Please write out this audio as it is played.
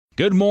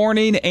Good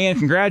morning and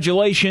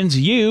congratulations.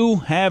 You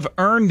have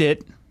earned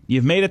it.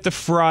 You've made it to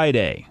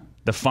Friday,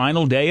 the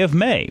final day of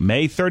May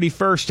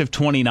 31st of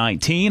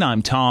 2019.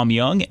 I'm Tom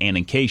Young, and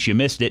in case you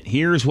missed it,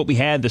 here's what we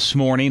had this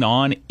morning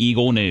on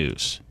Eagle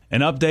News. An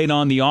update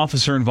on the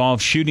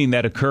officer-involved shooting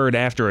that occurred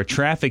after a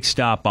traffic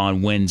stop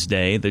on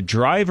Wednesday. The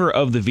driver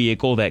of the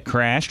vehicle that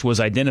crashed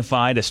was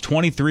identified as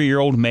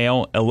 23-year-old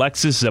male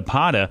Alexis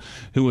Zapata,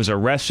 who was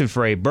arrested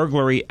for a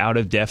burglary out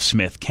of Deaf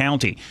Smith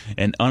County.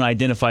 An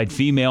unidentified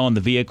female in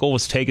the vehicle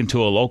was taken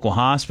to a local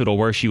hospital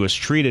where she was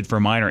treated for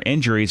minor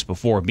injuries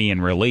before being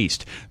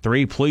released.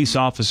 3 police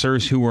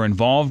officers who were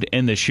involved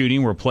in the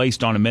shooting were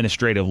placed on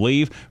administrative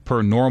leave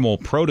per normal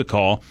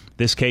protocol.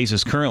 This case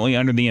is currently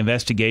under the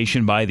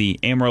investigation by the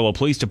Amarillo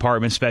Police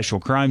Department Special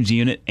Crimes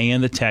Unit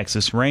and the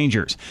Texas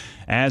Rangers.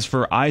 As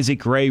for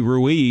Isaac Ray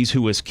Ruiz,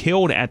 who was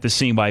killed at the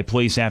scene by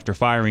police after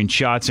firing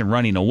shots and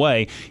running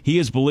away, he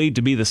is believed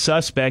to be the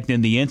suspect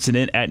in the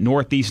incident at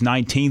Northeast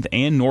 19th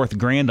and North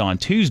Grand on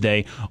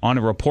Tuesday on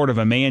a report of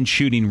a man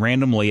shooting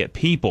randomly at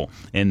people.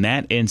 In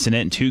that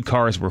incident, 2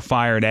 cars were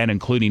fired at,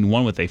 including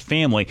one with a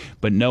family,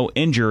 but no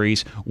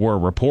injuries were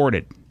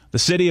reported. The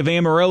City of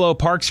Amarillo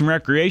Parks and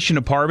Recreation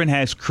Department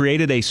has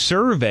created a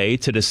survey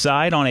to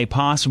decide on a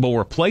possible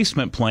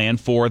replacement plan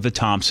for the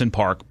Thompson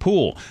Park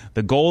Pool.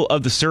 The goal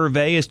of the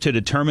survey is to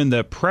determine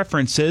the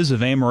preferences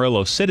of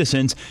Amarillo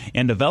citizens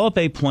and develop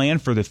a plan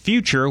for the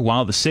future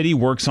while the city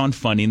works on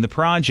funding the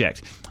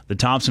project. The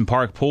Thompson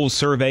Park Pool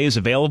survey is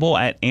available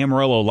at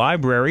Amarillo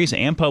libraries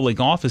and public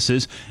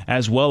offices,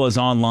 as well as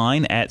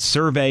online at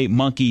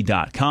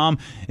surveymonkey.com.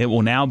 It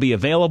will now be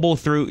available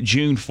through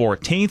June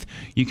 14th.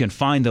 You can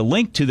find a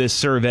link to this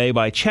survey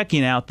by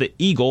checking out the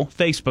Eagle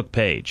Facebook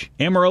page.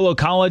 Amarillo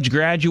College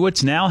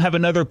graduates now have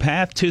another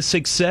path to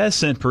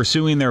success in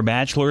pursuing their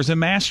bachelor's and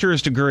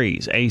master's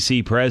degrees.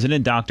 AC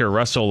President Dr.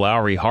 Russell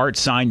Lowry Hart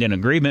signed an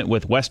agreement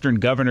with Western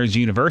Governors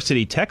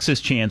University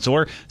Texas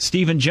Chancellor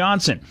Stephen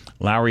Johnson.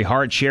 Lowry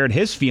Hart shared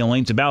his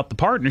feelings about the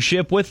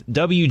partnership with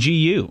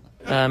WGU.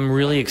 I'm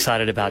really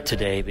excited about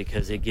today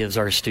because it gives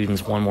our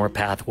students one more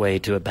pathway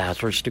to a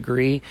bachelor's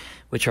degree,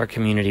 which our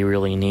community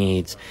really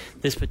needs.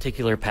 This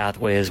particular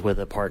pathway is with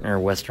a partner,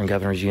 Western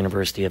Governors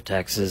University of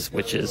Texas,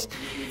 which is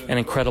an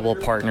incredible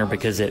partner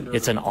because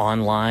it's an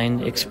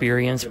online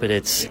experience, but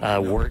it's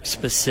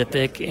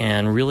work-specific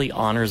and really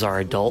honors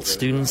our adult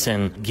students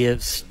and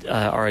gives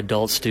our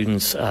adult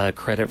students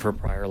credit for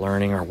prior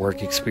learning or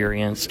work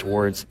experience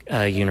towards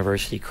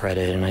university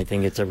credit, and I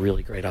think it's a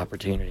really great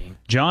opportunity.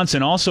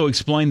 Johnson also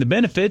explained the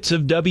benefits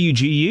of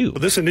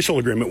WGU. This initial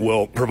agreement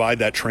will provide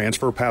that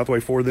transfer pathway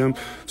for them.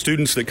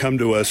 Students that come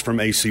to us from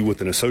AC with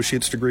an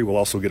associate's degree will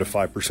also get a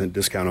 5%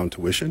 discount on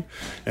tuition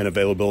and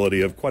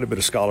availability of quite a bit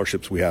of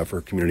scholarships we have for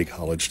community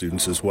college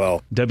students as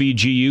well.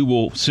 WGU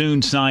will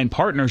soon sign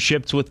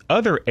partnerships with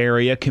other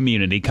area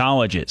community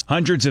colleges.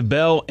 Hundreds of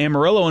Bell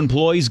Amarillo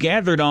employees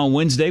gathered on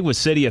Wednesday with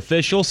city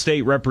officials,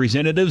 state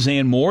representatives,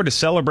 and more to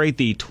celebrate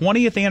the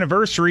 20th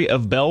anniversary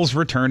of Bell's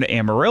return to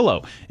Amarillo.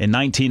 In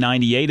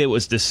 1998, it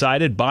was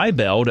decided by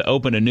Bell to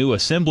open a new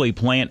assembly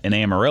plant in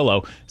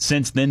Amarillo.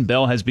 Since then,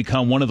 Bell has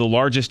become one of the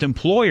largest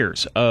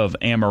employers of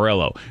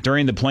Amarillo.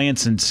 During the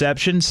plant's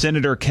inception,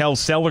 Senator Kel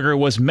Seliger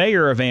was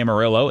mayor of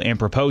Amarillo and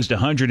proposed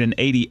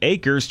 180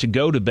 acres to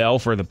go to Bell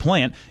for the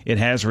plant. It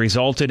has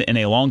resulted in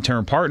a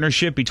long-term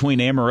partnership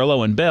between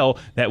Amarillo and Bell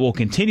that will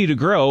continue to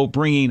grow,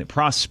 bringing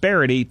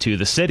prosperity to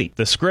the city.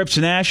 The Scripps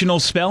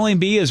National Spelling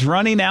Bee is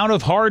running out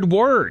of hard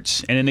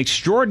words. In an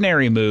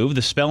extraordinary move,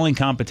 the spelling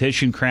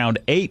competition crowned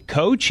 8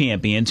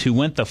 co-champions who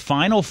went the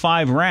final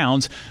 5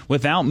 rounds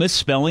without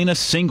misspelling a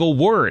single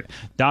word.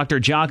 Dr.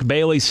 Jock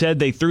Bailey said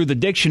they threw the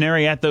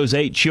dictionary at those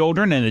 8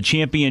 children, and the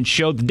champions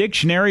showed the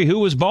dictionary who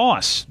was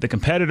boss. The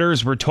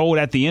competitors were told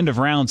at the end of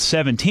round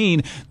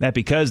 17 that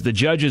because the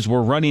judges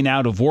were running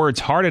out of words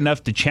hard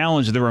enough to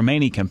challenge the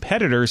remaining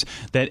competitors,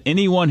 that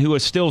anyone who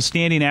was still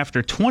standing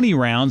after 20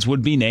 rounds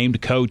would be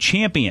named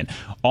co-champion.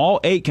 All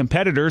 8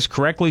 competitors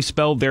correctly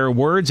spelled their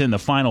words in the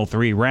final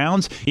 3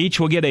 rounds. Each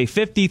will get a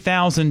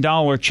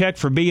 $50,000 check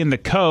for being the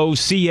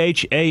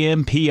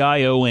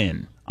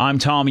co-champion. I'm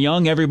Tom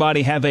Young.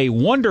 Everybody have a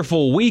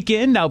wonderful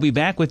weekend. I'll be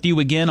back with you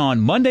again on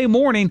Monday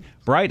morning,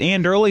 bright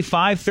and early,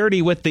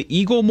 5:30 with the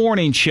Eagle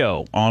Morning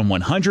Show on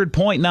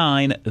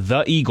 100.9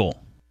 The Eagle.